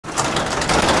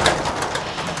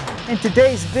In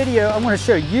today's video, I'm going to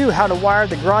show you how to wire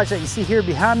the garage that you see here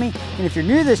behind me. And if you're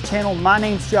new to this channel, my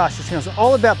name's Josh. This channel is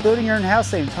all about building your own house,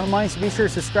 saving a ton of money, so be sure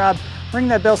to subscribe, ring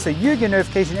that bell so you get a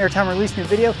notification every time I release a new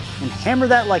video, and hammer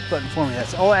that like button for me.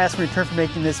 That's all I ask in return for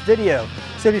making this video.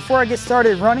 So before I get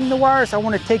started running the wires, I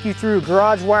want to take you through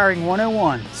Garage Wiring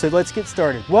 101. So let's get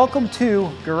started. Welcome to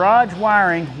Garage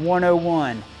Wiring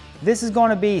 101. This is going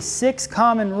to be 6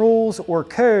 common rules or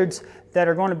codes that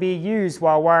are going to be used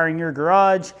while wiring your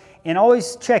garage. And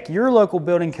always check your local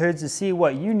building codes to see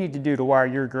what you need to do to wire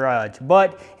your garage.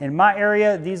 But in my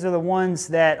area, these are the ones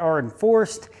that are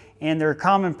enforced and they're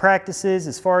common practices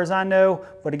as far as I know.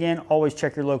 But again, always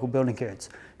check your local building codes.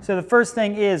 So the first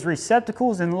thing is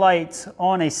receptacles and lights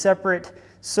on a separate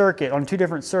circuit, on 2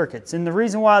 different circuits. And the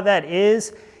reason why that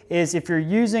is if you're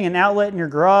using an outlet in your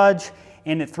garage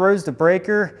and it throws the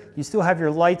breaker, you still have your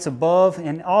lights above.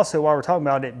 And also, while we're talking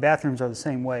about it, bathrooms are the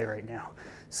same way right now.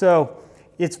 So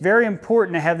it's very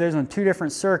important to have those on 2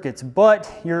 different circuits,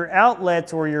 but your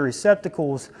outlets or your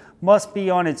receptacles must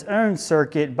be on its own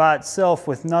circuit by itself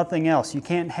with nothing else. You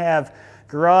can't have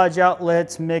garage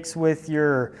outlets mixed with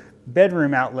your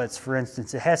bedroom outlets, for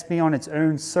instance. It has to be on its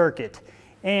own circuit.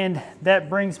 And that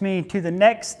brings me to the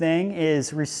next thing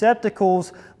is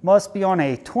receptacles must be on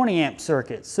a 20 amp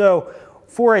circuit. So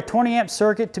for a 20 amp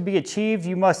circuit to be achieved,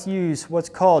 you must use what's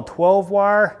called 12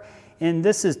 wire. And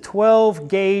this is 12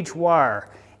 gauge wire.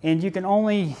 And you can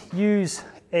only use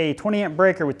a 20 amp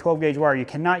breaker with 12 gauge wire. You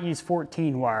cannot use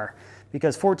 14 wire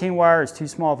because 14 wire is too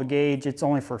small of a gauge. It's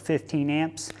only for 15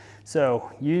 amps.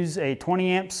 So use a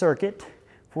 20 amp circuit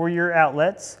for your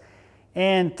outlets.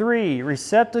 And 3,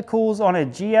 receptacles on a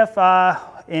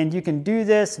GFI. And you can do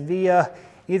this via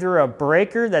either a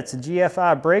breaker, that's a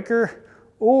GFI breaker,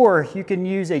 or you can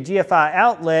use a GFI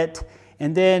outlet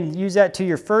and then use that to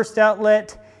your first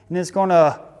outlet. And it's going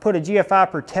to put a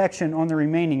GFI protection on the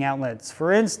remaining outlets.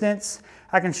 For instance,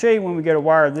 I can show you when we go to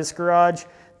wire this garage,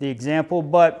 the example,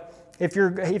 but if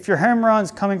your home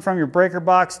run's coming from your breaker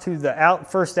box to the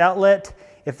first outlet,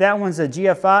 if that one's a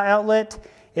GFI outlet,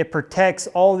 it protects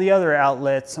all the other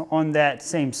outlets on that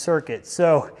same circuit.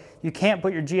 So you can't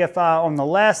put your GFI on the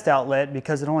last outlet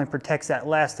because it only protects that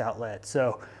last outlet.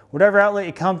 So whatever outlet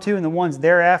you come to and the ones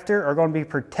thereafter are going to be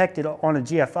protected on a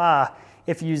GFI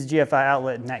if you use a GFI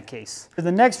outlet in that case. So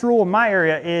the next rule in my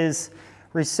area is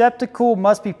receptacle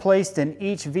must be placed in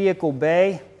each vehicle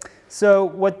bay. So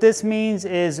what this means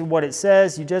is what it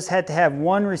says, you just had to have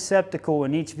 1 receptacle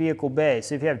in each vehicle bay.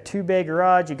 So if you have a 2-bay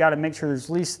garage, you got to make sure there's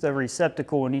at least a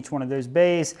receptacle in each one of those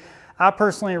bays. I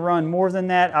personally run more than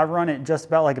that. I run it just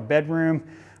about like a bedroom.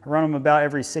 I run them about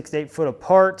every 6 to 8 foot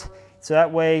apart. So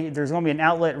that way there's going to be an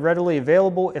outlet readily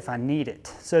available if I need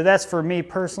it. So that's for me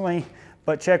personally.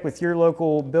 But check with your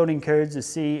local building codes to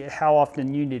see how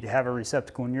often you need to have a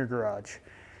receptacle in your garage.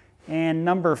 And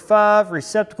number 5,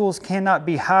 receptacles cannot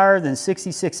be higher than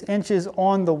 66 inches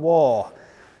on the wall.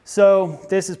 So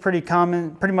this is pretty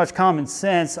much common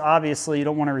sense. Obviously, you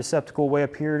don't want a receptacle way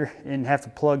up here and have to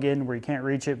plug in where you can't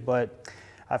reach it, but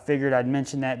I figured I'd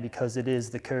mention that because it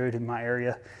is the code in my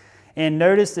area. And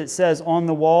notice it says on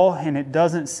the wall and it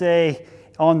doesn't say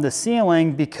on the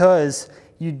ceiling because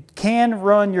you can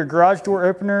run your garage door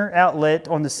opener outlet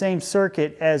on the same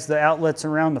circuit as the outlets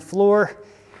around the floor.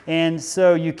 And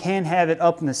so you can have it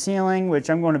up in the ceiling, which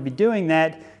I'm going to be doing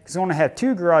that because I want to have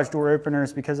 2 garage door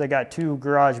openers because I got 2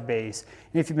 garage bays.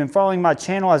 And if you've been following my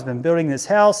channel, I've been building this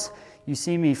house. You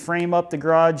see me frame up the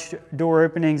garage door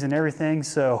openings and everything.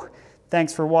 So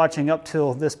thanks for watching up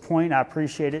till this point. I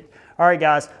appreciate it. All right,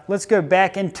 guys, let's go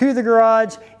back into the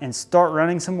garage and start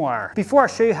running some wire. Before I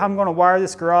show you how I'm going to wire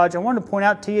this garage, I wanted to point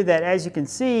out to you that as you can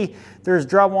see, there's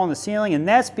drywall on the ceiling, and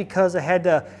that's because I had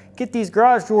to get these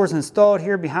garage doors installed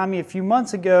here behind me a few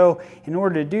months ago. In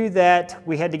order to do that,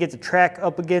 we had to get the track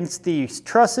up against these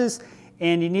trusses,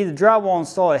 and you need the drywall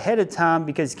installed ahead of time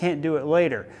because you can't do it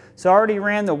later. So I already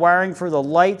ran the wiring for the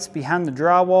lights behind the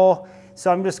drywall,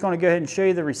 so I'm just going to go ahead and show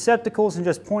you the receptacles and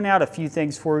just point out a few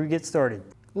things before we get started.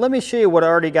 Let me show you what I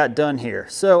already got done here.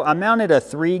 So I mounted a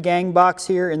 3-gang box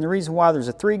here, and the reason why there's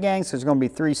a 3-gang, so there's going to be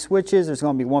 3 switches. There's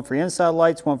going to be 1 for your inside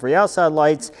lights, 1 for your outside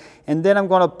lights, and then I'm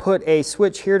going to put a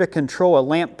switch here to control a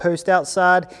lamp post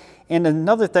outside. And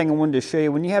another thing I wanted to show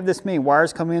you, when you have this many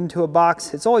wires come into a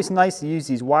box, it's always nice to use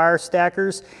these wire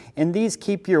stackers, and these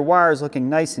keep your wires looking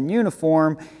nice and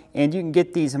uniform. And you can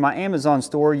get these in my Amazon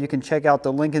store. You can check out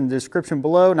the link in the description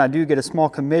below, and I do get a small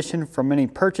commission from any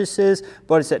purchases,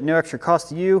 but it's at no extra cost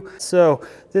to you. So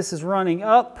this is running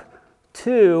up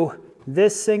to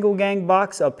this single gang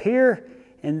box up here,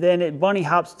 and then it bunny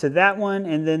hops to that one,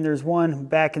 and then there's one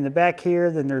back in the back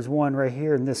here, then there's one right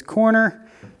here in this corner.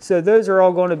 So those are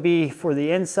all going to be for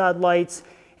the inside lights,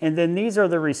 and then these are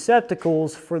the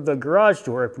receptacles for the garage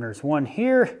door openers, one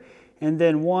here and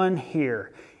then one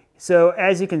here. So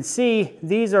as you can see,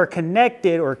 these are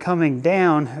connected or coming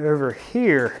down over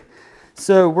here.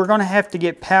 So we're going to have to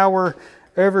get power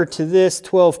over to this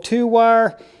 12-2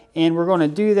 wire, and we're going to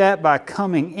do that by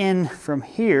coming in from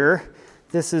here.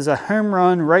 This is a home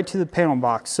run right to the panel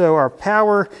box. So our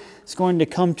power is going to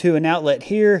come to an outlet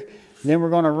here, then we're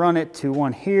going to run it to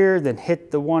one here, then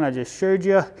hit the one I just showed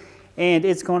you, and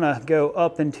it's going to go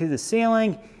up into the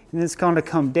ceiling, and it's going to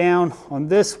come down on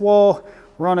this wall,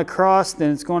 run across,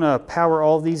 then it's going to power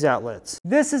all these outlets.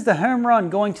 This is the home run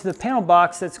going to the panel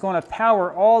box that's going to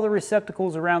power all the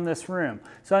receptacles around this room.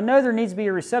 So I know there needs to be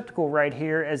a receptacle right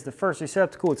here as the first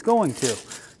receptacle it's going to.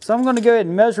 So I'm going to go ahead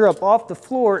and measure up off the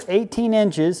floor 18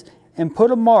 inches and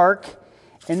put a mark,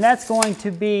 and that's going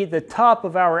to be the top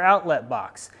of our outlet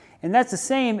box. And that's the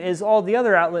same as all the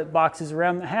other outlet boxes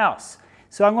around the house.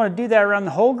 So I'm going to do that around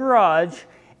the whole garage,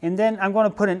 and then I'm going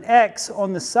to put an X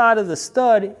on the side of the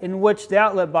stud in which the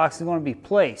outlet box is going to be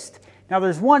placed. Now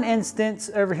there's one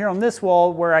instance over here on this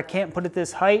wall where I can't put it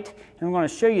this height, and I'm going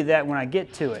to show you that when I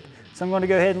get to it. So I'm going to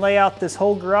go ahead and lay out this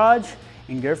whole garage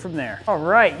and go from there. All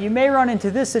right, you may run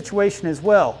into this situation as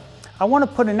well. I want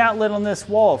to put an outlet on this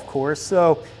wall, of course,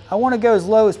 so I want to go as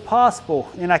low as possible,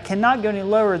 and I cannot go any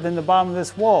lower than the bottom of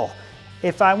this wall.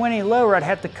 If I went any lower, I'd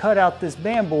have to cut out this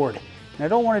band board. And I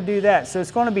don't want to do that. So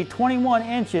it's going to be 21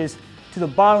 inches to the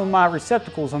bottom of my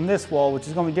receptacles on this wall, which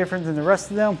is going to be different than the rest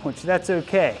of them, which that's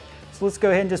okay. So let's go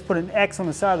ahead and just put an X on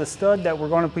the side of the stud that we're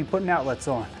going to be putting outlets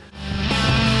on.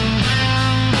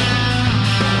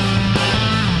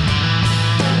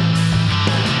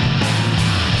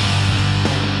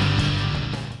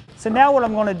 So now what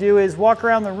I'm going to do is walk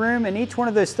around the room, and each one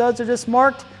of those studs are just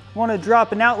marked. I'm going to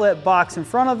drop an outlet box in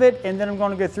front of it, and then I'm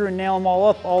going to go through and nail them all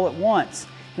up all at once.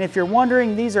 And if you're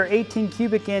wondering, these are 18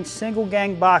 cubic inch single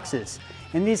gang boxes,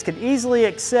 and these could easily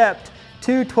accept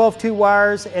two 12-2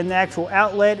 wires and the actual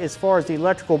outlet as far as the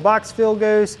electrical box fill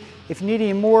goes. If you need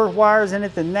any more wires in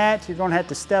it than that, you're going to have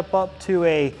to step up to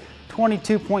a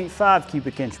 22.5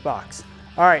 cubic inch box.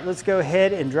 All right, let's go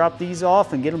ahead and drop these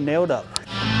off and get them nailed up.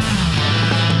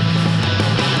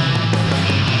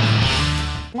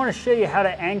 I want to show you how to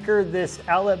anchor this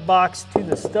outlet box to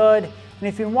the stud. And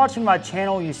if you're watching my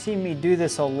channel, you see me do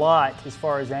this a lot as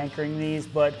far as anchoring these,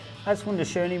 but I just wanted to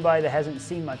show anybody that hasn't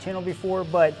seen my channel before.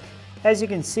 But as you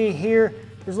can see here,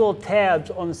 there's little tabs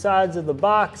on the sides of the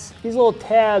box. These little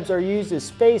tabs are used as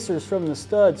spacers from the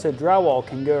stud so drywall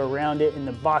can go around it and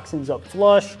the box ends up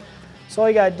flush. So all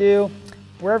you gotta do,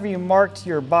 wherever you marked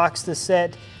your box to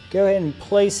set, go ahead and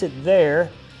place it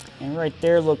there. And right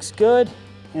there looks good.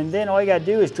 And then all you gotta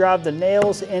do is drive the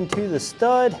nails into the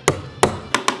stud.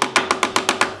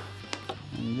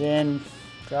 And then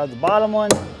drive the bottom one.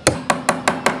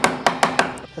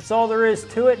 That's all there is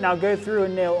to it, and I'll go through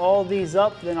and nail all these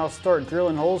up, then I'll start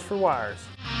drilling holes for wires.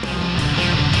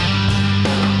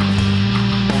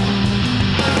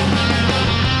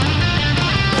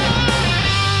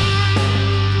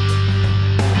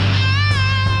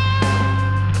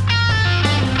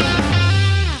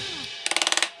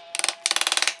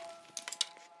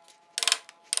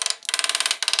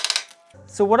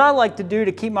 So what I like to do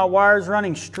to keep my wires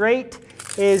running straight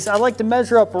is I like to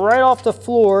measure up right off the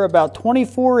floor about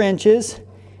 24 inches,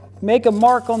 make a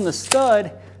mark on the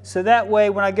stud so that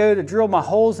way when I go to drill my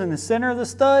holes in the center of the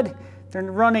stud, they're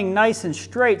running nice and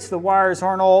straight so the wires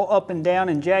aren't all up and down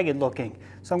and jagged looking.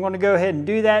 So I'm going to go ahead and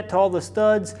do that to all the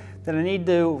studs that I need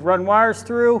to run wires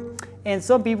through. And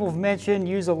some people have mentioned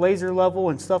use a laser level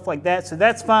and stuff like that, so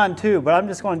that's fine too, but I'm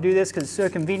just going to do this because it's so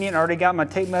convenient. I already got my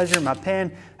tape measure and my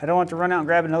pen. I don't want to run out and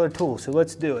grab another tool, so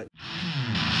let's do it.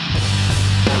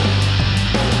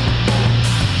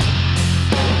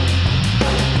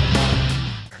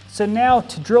 So now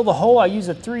to drill the hole, I use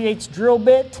a 3/8 drill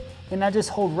bit, and I just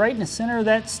hold right in the center of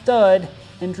that stud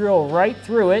and drill right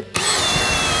through it.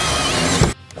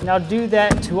 And I'll do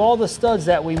that to all the studs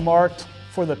that we marked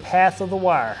for the path of the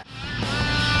wire.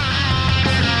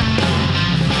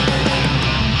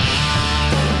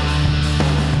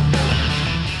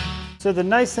 So the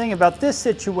nice thing about this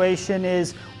situation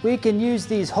is we can use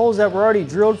these holes that were already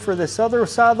drilled for this other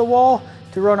side of the wall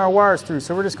to run our wires through.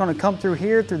 So we're just going to come through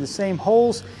here through the same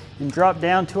holes and drop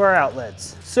down to our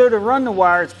outlets. So to run the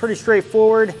wire, it's pretty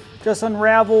straightforward. Just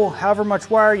unravel however much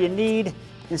wire you need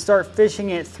and start fishing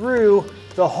it through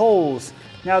the holes.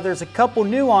 Now there's a couple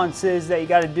nuances that you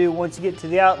got to do once you get to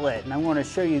the outlet, and I'm going to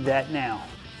show you that now.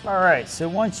 All right, so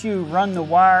once you run the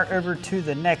wire over to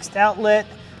the next outlet,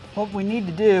 what we need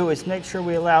to do is make sure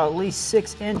we allow at least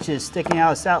 6 inches sticking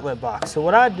out of this outlet box. So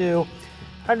what I do,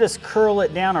 I just curl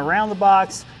it down around the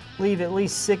box, leave at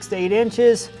least 6 to 8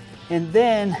 inches, and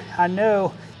then I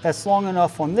know that's long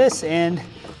enough on this end,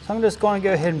 so I'm just going to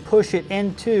go ahead and push it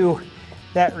into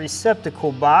that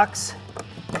receptacle box.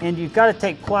 And you've got to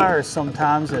take pliers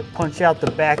sometimes to punch out the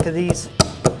back of these,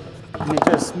 and it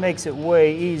just makes it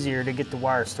way easier to get the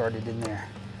wire started in there.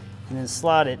 And then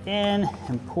slide it in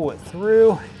and pull it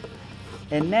through.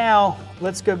 And now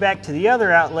let's go back to the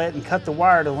other outlet and cut the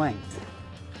wire to length.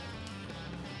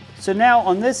 So now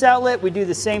on this outlet, we do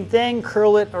the same thing,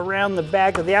 curl it around the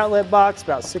back of the outlet box,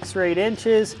 about 6 or 8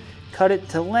 inches, cut it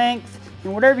to length.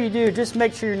 And whatever you do, just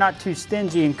make sure you're not too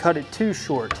stingy and cut it too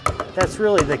short. That's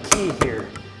really the key here.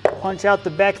 Punch out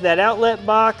the back of that outlet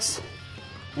box,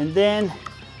 and then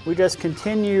we just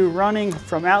continue running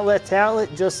from outlet to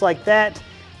outlet just like that.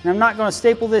 And I'm not going to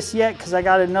staple this yet because I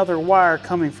got another wire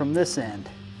coming from this end.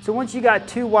 So once you got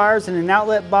 2 wires in an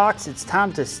outlet box, it's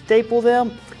time to staple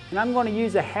them. And I'm going to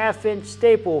use a 1/2 inch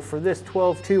staple for this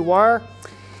 12-2 wire.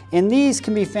 And these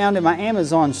can be found in my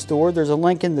Amazon store. There's a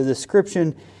link in the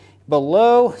description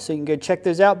below, so you can go check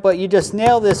those out. But you just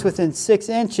nail this within 6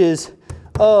 inches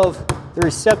of the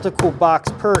receptacle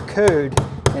box per code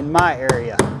in my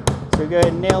area. So go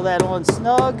ahead and nail that on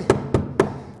snug.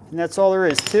 And that's all there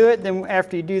is to it. Then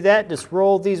after you do that, just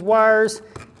roll these wires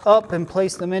up and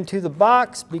place them into the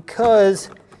box, because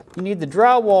you need the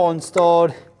drywall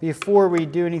installed before we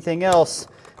do anything else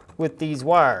with these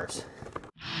wires.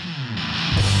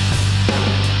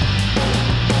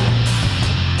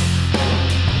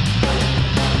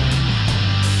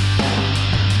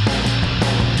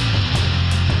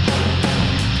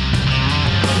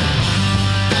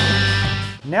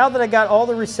 Now that I got all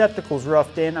the receptacles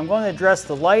roughed in, I'm going to address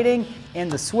the lighting and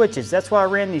the switches. That's why I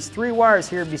ran these 3 wires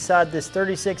here beside this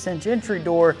 36-inch entry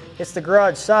door. It's the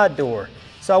garage side door.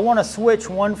 So I want to switch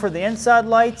one for the inside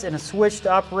lights and a switch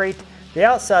to operate the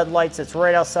outside lights that's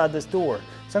right outside this door.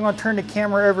 So I'm going to turn the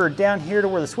camera over down here to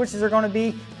where the switches are going to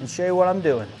be and show you what I'm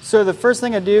doing. So the first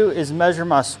thing I do is measure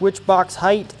my switch box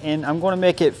height, and I'm going to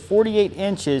make it 48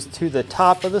 inches to the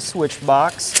top of the switch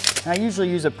box. And I usually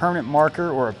use a permanent marker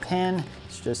or a pen.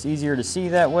 Just easier to see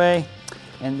that way.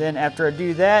 And then after I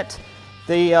do that,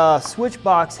 the switch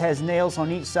box has nails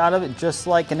on each side of it, just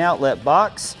like an outlet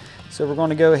box. So we're going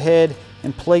to go ahead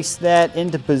and place that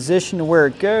into position to where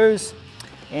it goes.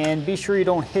 And be sure you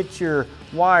don't hit your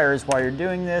wires while you're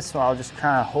doing this. So I'll just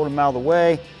kind of hold them out of the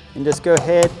way and just go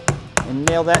ahead and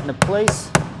nail that into place.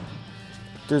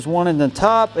 There's one in the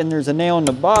top and there's a nail in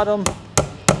the bottom.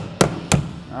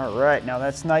 All right, now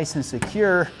that's nice and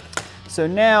secure. So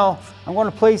now I'm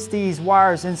going to place these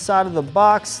wires inside of the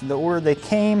box, the order they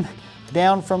came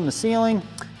down from the ceiling,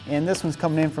 and this one's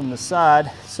coming in from the side.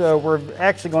 So we're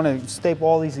actually going to staple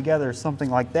all these together or something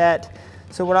like that.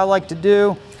 So what I like to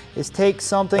do is take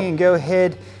something and go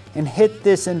ahead and hit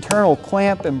this internal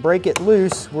clamp and break it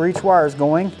loose where each wire is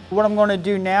going. What I'm going to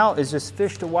do now is just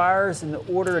fish the wires in the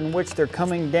order in which they're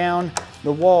coming down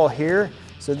the wall here.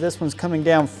 So this one's coming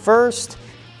down first,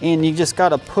 and you just got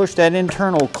to push that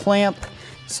internal clamp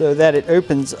so that it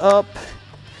opens up.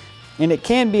 And it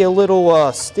can be a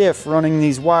little stiff running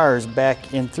these wires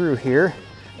back in through here.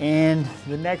 And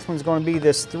the next one's going to be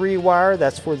this 3 wire.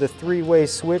 That's for the 3-way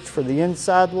switch for the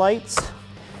inside lights.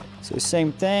 So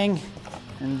same thing.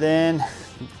 And then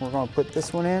we're going to put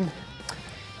this one in.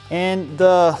 And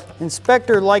the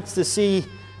inspector likes to see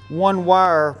 1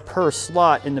 wire per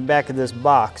slot in the back of this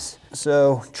box.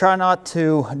 So try not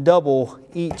to double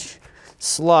each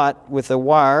slot with a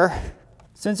wire.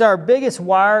 Since our biggest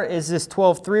wire is this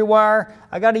 12-3 wire,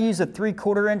 I got to use a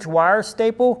 3/4 inch wire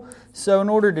staple. So in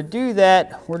order to do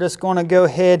that, we're just going to go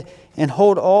ahead and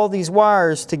hold all these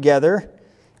wires together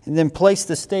and then place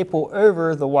the staple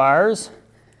over the wires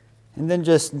and then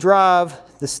just drive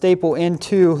the staple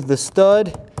into the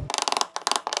stud.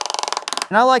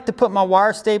 And I like to put my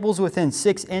wire staples within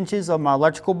 6 inches of my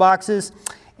electrical boxes.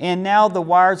 And now the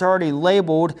wire's already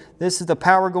labeled. This is the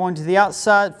power going to the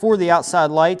outside for the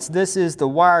outside lights. This is the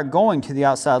wire going to the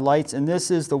outside lights. And this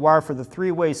is the wire for the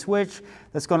 3-way switch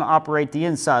that's going to operate the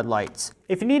inside lights.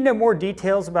 If you need to know more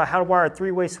details about how to wire a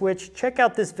 3-way switch, check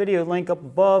out this video link up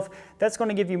above. That's going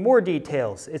to give you more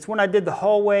details. It's when I did the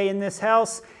hallway in this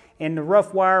house, and the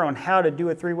rough wire on how to do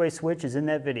a 3-way switch is in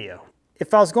that video.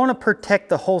 If I was going to protect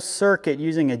the whole circuit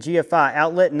using a GFI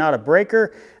outlet and not a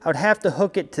breaker, I would have to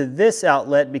hook it to this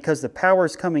outlet because the power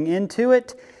is coming into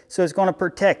it. So it's going to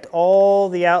protect all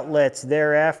the outlets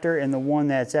thereafter and the one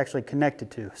that's actually connected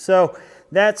to. So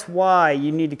that's why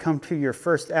you need to come to your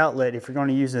first outlet if you're going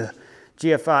to use a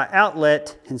GFI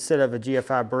outlet instead of a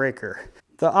GFI breaker.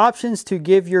 The options to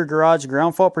give your garage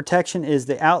ground fault protection is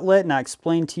the outlet, and I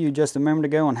explained to you just a moment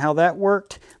ago on how that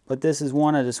worked, but this is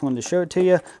one I just wanted to show it to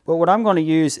you. But what I'm going to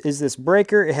use is this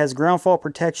breaker. It has ground fault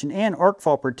protection and arc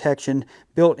fault protection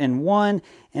built in one,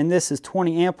 and this is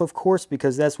 20 amp, of course,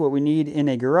 because that's what we need in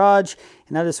a garage.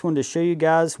 And I just wanted to show you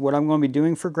guys what I'm going to be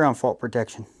doing for ground fault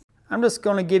protection. I'm just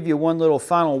going to give you one little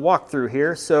final walkthrough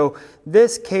here. So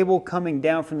this cable coming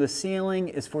down from the ceiling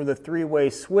is for the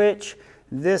three-way switch.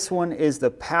 This one is the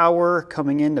power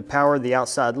coming in to power the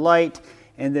outside light,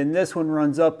 and then this one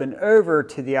runs up and over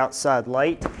to the outside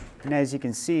light. And as you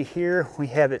can see here, we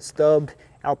have it stubbed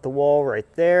out the wall right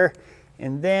there.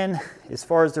 And then as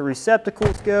far as the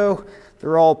receptacles go,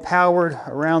 they're all powered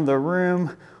around the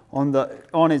room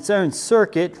on its own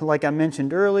circuit, like I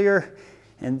mentioned earlier.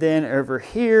 And then over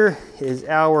here is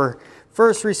our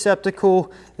first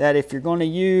receptacle that if you're going to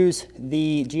use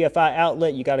the GFI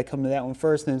outlet, you got to come to that one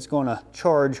first, and it's going to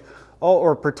charge all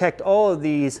or protect all of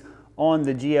these on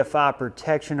the GFI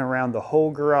protection around the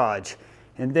whole garage.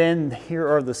 And then here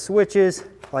are the switches,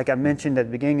 like I mentioned at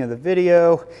the beginning of the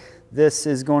video. This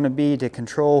is going to be to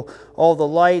control all the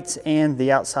lights and the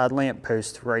outside lamp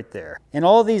post right there. And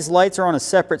all these lights are on a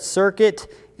separate circuit,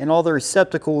 and all the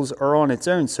receptacles are on its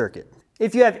own circuit.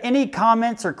 If you have any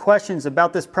comments or questions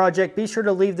about this project, be sure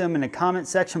to leave them in the comment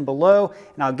section below,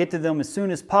 and I'll get to them as soon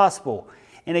as possible.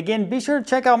 And again, be sure to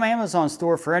check out my Amazon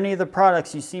store for any of the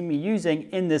products you see me using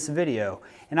in this video.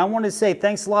 And I want to say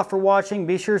thanks a lot for watching.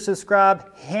 Be sure to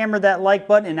subscribe, hammer that like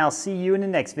button, and I'll see you in the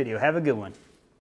next video. Have a good one.